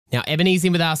Now, Ebony's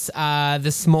in with us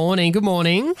this morning. Good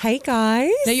morning. Hey,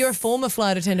 guys. Now, you're a former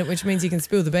flight attendant, which means you can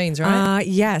spill the beans, right?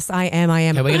 Yes, I am.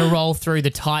 Okay, we're going to roll through the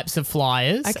types of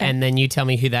flyers and then you tell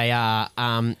me who they are.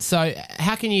 So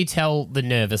how can you tell the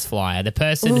nervous flyer, the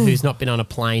person who's not been on a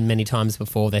plane many times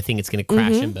before, they think it's going to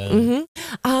crash and burn?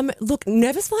 Look,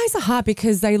 nervous flyers are hard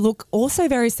because they look also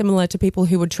very similar to people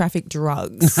who would traffic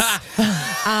drugs.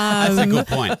 That's a good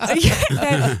point.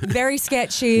 They're very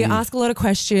sketchy, ask a lot of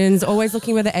questions, always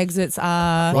looking where the exits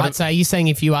are. Right, so are you saying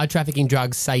if you are trafficking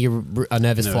drugs, say you're a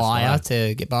nervous flyer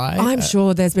to get by? I'm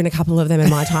sure there's been a couple of them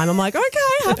in my time. I'm like, okay,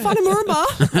 have fun in Moomba.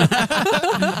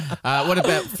 What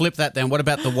about, flip that then, what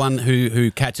about the one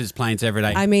who catches planes every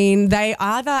day? I mean, they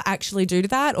either actually do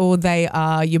that or they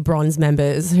are your bronze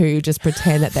members who just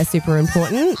pretend that they're super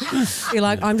important. You're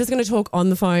like, I'm just going to talk on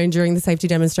the phone during the safety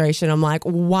demonstration. I'm like,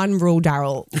 one rule,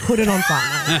 Daryl, put it on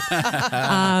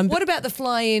flight. What about the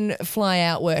fly-in,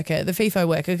 fly-out worker, the FIFO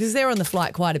worker? Because they're on the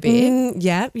flight quite a bit.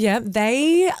 Yeah.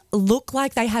 They look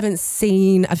like they haven't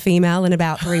seen a female in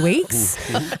about 3 weeks.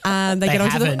 They get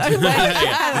onto haven't.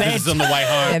 This is on the way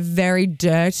home. They're very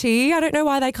dirty. I don't know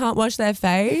why they can't wash their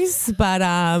face, but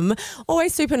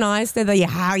always super nice. They're the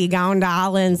how you going,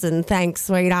 darlings, and thanks,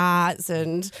 sweethearts,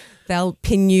 and they'll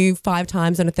pin you 5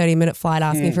 times on a 30-minute flight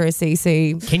asking for a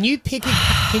CC. Can you pick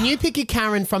a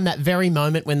Karen from that very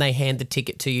moment when they hand the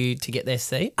ticket to you to get their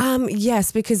seat?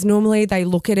 Yes, because normally they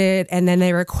look at it and then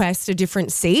they request a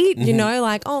different seat, you know,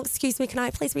 like, oh, excuse me, can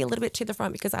I please be a little bit to the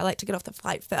front because I like to get off the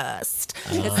flight first.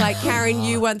 It's like, Karen,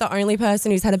 you weren't the only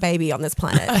person who's had a baby on this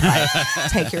planet. Like,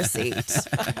 take your seat.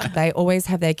 They always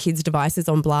have their kids' devices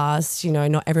on blast. You know,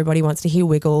 not everybody wants to hear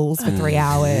Wiggles for 3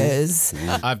 hours.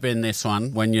 I've been this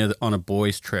one when you're on a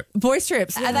boys' trip. Boys'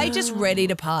 trips. Are they just ready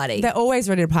to party? They're always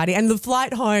ready to party. And the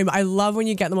flight home, I love when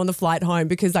you get them on the flight home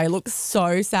because they look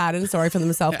so sad and sorry for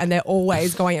themselves and they're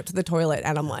always going up to the toilet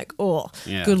and I'm like,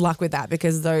 good luck with that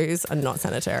because those are not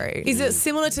sanitary. Is it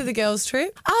similar to the girls'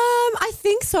 trip? I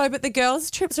think so, but the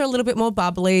girls' trips are a little bit more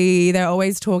bubbly. They're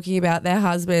always talking about their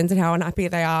husbands and how unhappy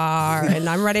they are and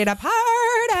I'm ready to party.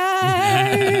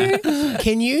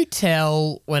 Can you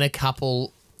tell when a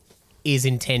couple is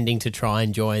intending to try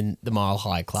and join the Mile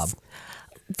High Club?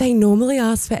 They normally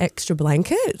ask for extra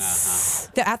blankets.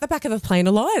 They're at the back of the plane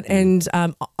a lot and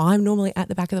I'm normally at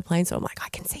the back of the plane so I'm like, I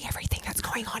can see everything that's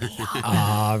going on here.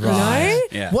 Ah, right. You know?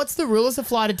 Yeah. What's the rule as a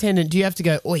flight attendant? Do you have to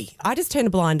go, oi? I just turn a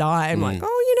blind eye. I'm like,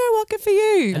 oh, you know what, good for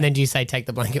you. And then do you say take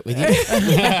the blanket with you?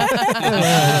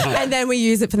 And then we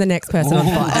use it for the next person on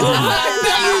flight.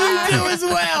 I bet you do as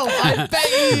well. I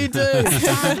bet you do.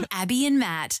 Abby and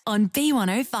Matt on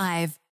B105.